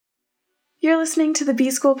You're listening to the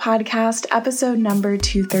B-School Podcast, episode number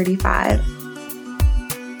 235.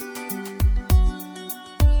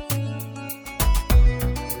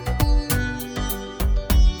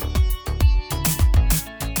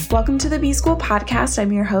 Welcome to the B-School Podcast.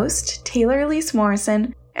 I'm your host, Taylor Elise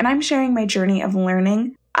Morrison, and I'm sharing my journey of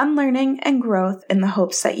learning, unlearning, and growth in the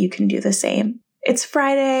hopes that you can do the same. It's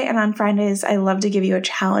Friday, and on Fridays, I love to give you a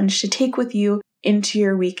challenge to take with you into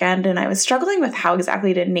your weekend, and I was struggling with how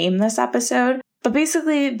exactly to name this episode, but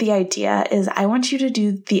basically the idea is I want you to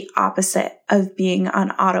do the opposite of being on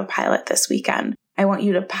autopilot this weekend. I want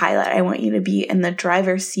you to pilot. I want you to be in the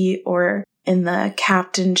driver's seat or in the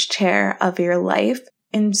captain's chair of your life.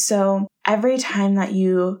 And so every time that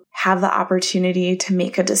you have the opportunity to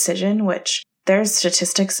make a decision, which there's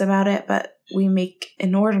statistics about it, but we make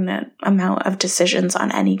inordinate amount of decisions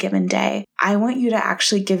on any given day, I want you to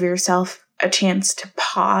actually give yourself a chance to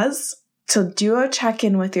pause, to do a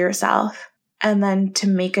check-in with yourself, and then to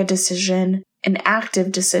make a decision, an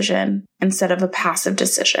active decision, instead of a passive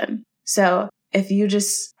decision. So if you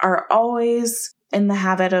just are always in the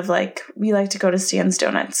habit of we like to go to Stan's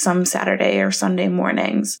Donuts some Saturday or Sunday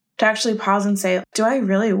mornings, to actually pause and say, do I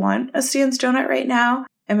really want a Stan's Donut right now?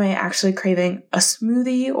 Am I actually craving a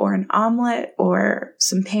smoothie or an omelet or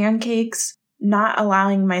some pancakes? Not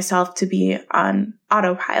allowing myself to be on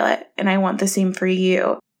autopilot. And I want the same for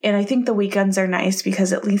you. And I think the weekends are nice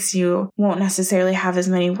because at least you won't necessarily have as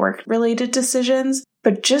many work-related decisions,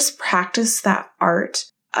 but just practice that art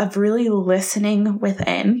of really listening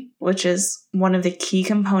within, which is one of the key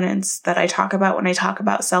components that I talk about when I talk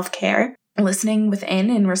about self-care, listening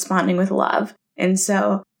within and responding with love. And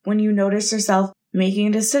so when you notice yourself making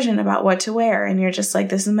a decision about what to wear and you're just like,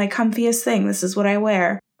 this is my comfiest thing, this is what I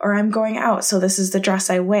wear, or I'm going out, so this is the dress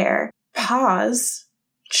I wear, pause,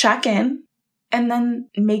 check in, and then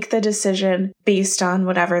make the decision based on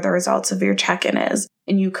whatever the results of your check-in is.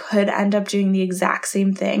 And you could end up doing the exact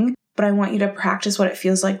same thing, but I want you to practice what it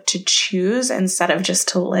feels like to choose instead of just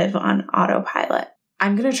to live on autopilot.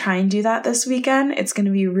 I'm going to try and do that this weekend. It's going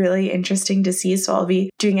to be really interesting to see, so I'll be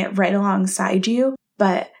doing it right alongside you,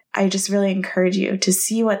 but I just really encourage you to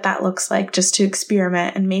see what that looks like, just to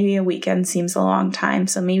experiment. And maybe a weekend seems a long time,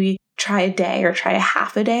 so maybe try a day or try a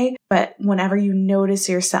half a day. But whenever you notice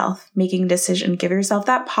yourself making a decision, give yourself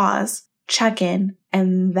that pause, check in,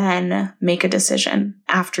 and then make a decision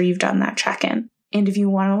after you've done that check-in. And if you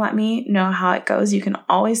want to let me know how it goes, you can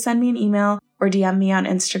always send me an email or DM me on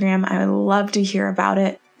Instagram. I would love to hear about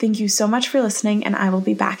it. Thank you so much for listening, and I will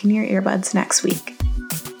be back in your earbuds next week.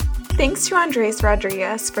 Thanks to Andres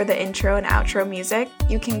Rodriguez for the intro and outro music.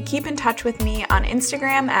 You can keep in touch with me on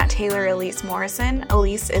Instagram at Taylor Elise Morrison.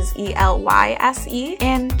 Elise is ELYSE.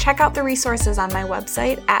 And check out the resources on my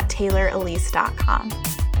website at taylorelise.com.